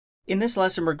In this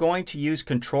lesson, we're going to use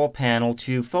Control Panel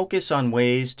to focus on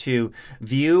ways to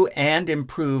view and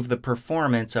improve the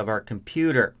performance of our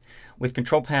computer. With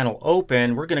Control Panel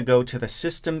open, we're going to go to the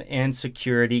System and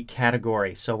Security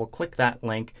category. So we'll click that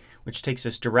link, which takes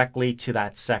us directly to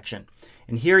that section.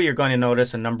 And here you're going to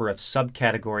notice a number of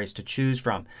subcategories to choose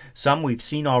from. Some we've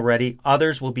seen already,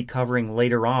 others we'll be covering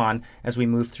later on as we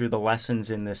move through the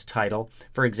lessons in this title.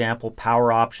 For example,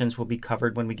 power options will be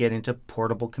covered when we get into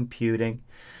portable computing.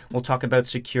 We'll talk about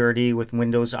security with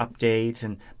Windows Update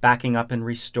and backing up and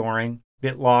restoring.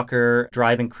 BitLocker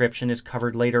drive encryption is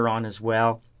covered later on as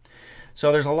well.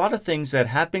 So there's a lot of things that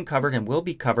have been covered and will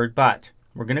be covered, but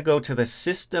we're going to go to the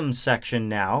System section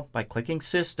now. By clicking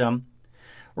System,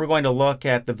 we're going to look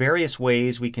at the various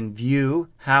ways we can view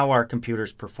how our computer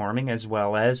is performing as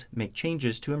well as make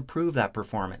changes to improve that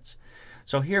performance.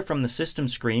 So here from the System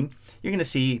screen, you're going to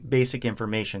see basic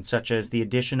information such as the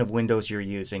edition of Windows you're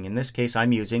using. In this case,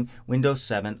 I'm using Windows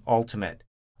 7 Ultimate.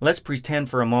 Let's pretend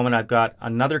for a moment I've got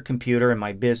another computer in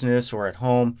my business or at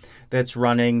home that's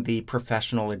running the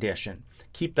Professional Edition.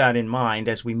 Keep that in mind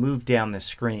as we move down this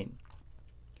screen.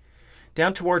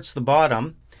 Down towards the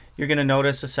bottom, you're going to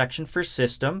notice a section for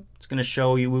System. It's going to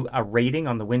show you a rating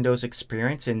on the Windows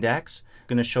Experience Index. It's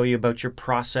going to show you about your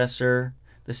processor,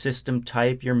 the system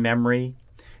type, your memory.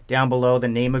 Down below, the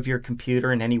name of your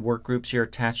computer and any workgroups you're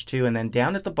attached to. And then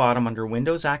down at the bottom under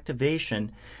Windows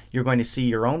Activation, you're going to see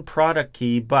your own product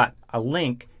key, but a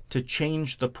link to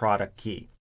change the product key.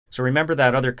 So remember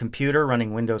that other computer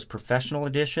running Windows Professional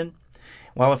Edition?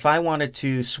 Well, if I wanted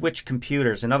to switch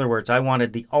computers, in other words, I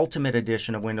wanted the Ultimate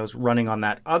Edition of Windows running on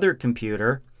that other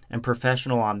computer and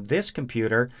Professional on this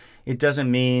computer, it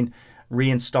doesn't mean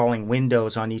reinstalling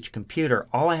Windows on each computer.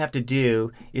 All I have to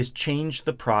do is change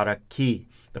the product key.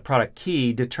 The product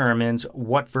key determines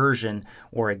what version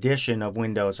or edition of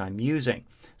Windows I'm using.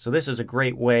 So this is a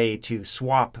great way to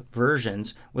swap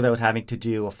versions without having to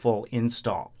do a full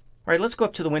install. All right, let's go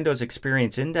up to the Windows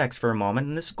Experience Index for a moment,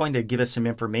 and this is going to give us some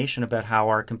information about how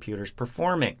our computer's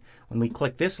performing. When we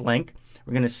click this link,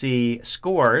 we're going to see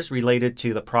scores related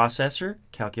to the processor,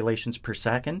 calculations per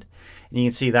second, and you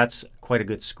can see that's quite a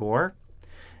good score.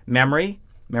 Memory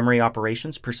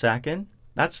operations per second,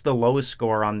 that's the lowest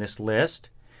score on this list.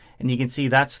 And you can see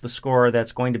that's the score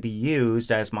that's going to be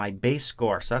used as my base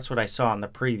score. So that's what I saw on the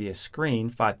previous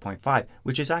screen, 5.5,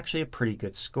 which is actually a pretty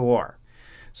good score.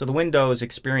 So the Windows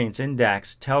Experience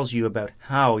Index tells you about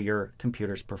how your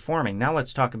computer's performing. Now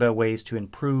let's talk about ways to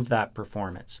improve that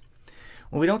performance.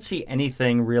 Well, we don't see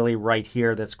anything really right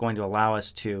here that's going to allow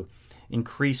us to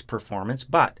increase performance,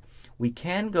 but we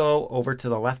can go over to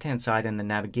the left-hand side in the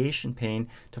navigation pane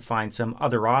to find some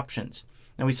other options.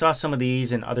 Now we saw some of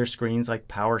these in other screens like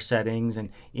power settings and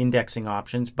indexing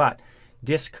options, but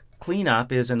disk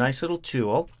cleanup is a nice little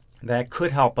tool that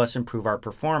could help us improve our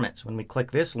performance. When we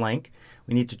click this link,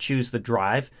 we need to choose the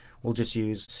drive. We'll just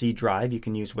use C drive. You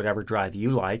can use whatever drive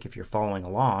you like if you're following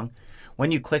along.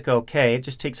 When you click OK, it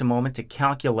just takes a moment to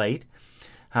calculate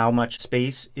how much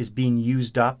space is being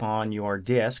used up on your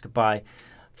disk by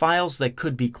files that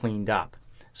could be cleaned up.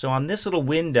 So on this little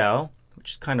window,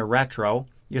 which is kind of retro,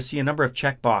 you'll see a number of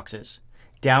checkboxes.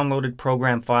 Downloaded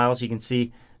program files, you can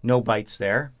see no bytes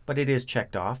there, but it is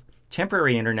checked off.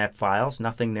 Temporary internet files,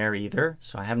 nothing there either.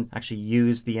 So I haven't actually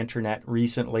used the internet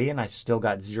recently and I still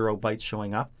got 0 bytes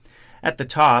showing up. At the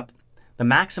top, the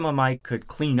maximum I could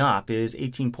clean up is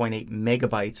 18.8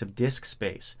 megabytes of disk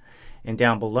space. And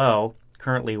down below,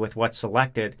 currently with what's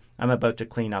selected, I'm about to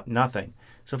clean up nothing.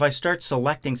 So if I start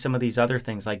selecting some of these other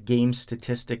things like game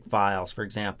statistic files, for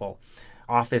example,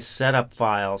 Office setup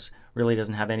files really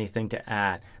doesn't have anything to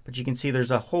add. But you can see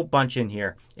there's a whole bunch in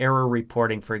here. Error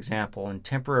reporting, for example, and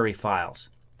temporary files.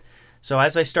 So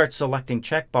as I start selecting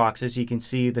checkboxes, you can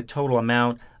see the total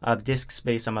amount of disk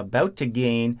space I'm about to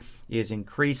gain is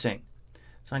increasing.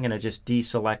 So I'm going to just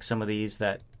deselect some of these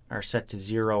that are set to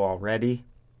 0 already.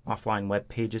 Offline web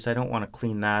pages, I don't want to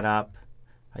clean that up.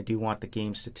 I do want the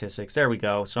game statistics. There we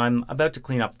go. So I'm about to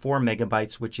clean up 4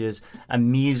 megabytes, which is a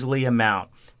measly amount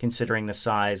considering the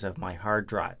size of my hard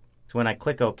drive. So when I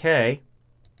click OK,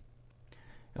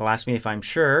 it'll ask me if I'm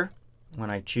sure.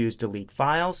 When I choose Delete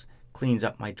Files, cleans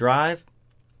up my drive.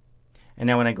 And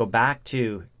now when I go back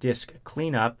to Disk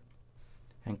Cleanup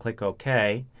and click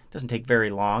OK, it doesn't take very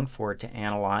long for it to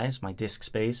analyze my disk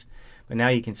space. But now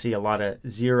you can see a lot of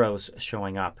zeros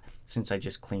showing up since I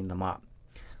just cleaned them up.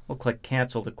 We'll click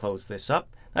Cancel to close this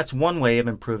up. That's one way of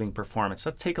improving performance.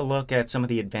 Let's take a look at some of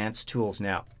the advanced tools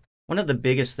now. One of the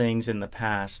biggest things in the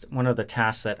past, one of the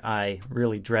tasks that I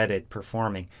really dreaded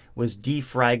performing was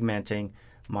defragmenting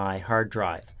my hard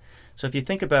drive. So if you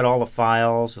think about all the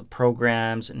files, the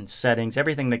programs and settings,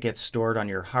 everything that gets stored on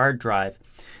your hard drive,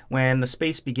 when the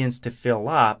space begins to fill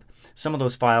up, some of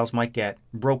those files might get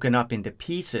broken up into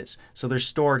pieces. So they're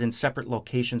stored in separate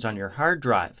locations on your hard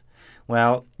drive.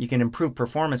 Well, you can improve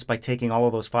performance by taking all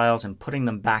of those files and putting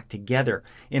them back together.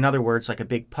 In other words, like a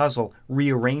big puzzle,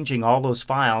 rearranging all those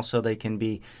files so they can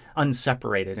be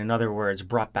unseparated. In other words,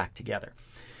 brought back together.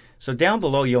 So down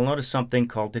below, you'll notice something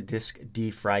called the disk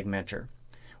defragmenter.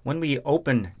 When we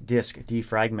open Disk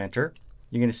Defragmenter,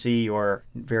 you're going to see your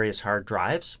various hard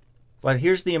drives. But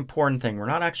here's the important thing. We're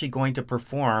not actually going to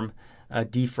perform a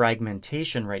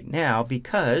defragmentation right now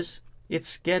because it's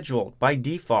scheduled by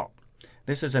default.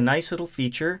 This is a nice little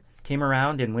feature, came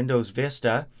around in Windows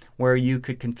Vista, where you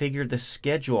could configure the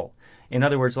schedule. In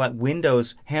other words, let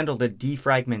Windows handle the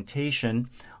defragmentation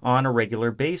on a regular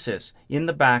basis in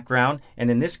the background. And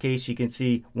in this case, you can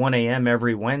see 1 a.m.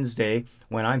 every Wednesday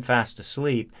when I'm fast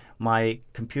asleep, my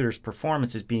computer's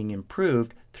performance is being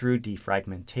improved through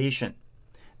defragmentation.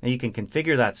 Now you can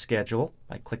configure that schedule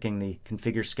by clicking the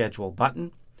Configure Schedule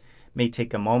button. It may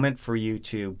take a moment for you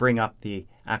to bring up the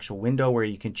actual window where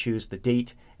you can choose the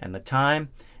date and the time.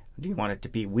 Do you want it to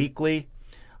be weekly?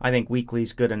 I think weekly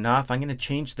is good enough. I'm going to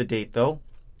change the date though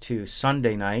to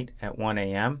Sunday night at 1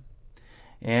 a.m.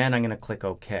 and I'm going to click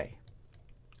OK.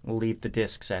 We'll leave the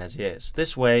disks as is.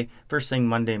 This way, first thing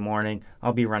Monday morning,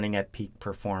 I'll be running at peak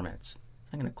performance.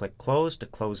 I'm going to click Close to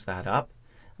close that up.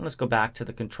 And let's go back to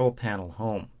the Control Panel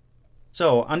Home.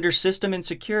 So under System and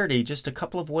Security, just a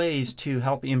couple of ways to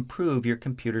help improve your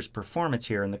computer's performance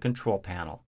here in the Control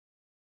Panel.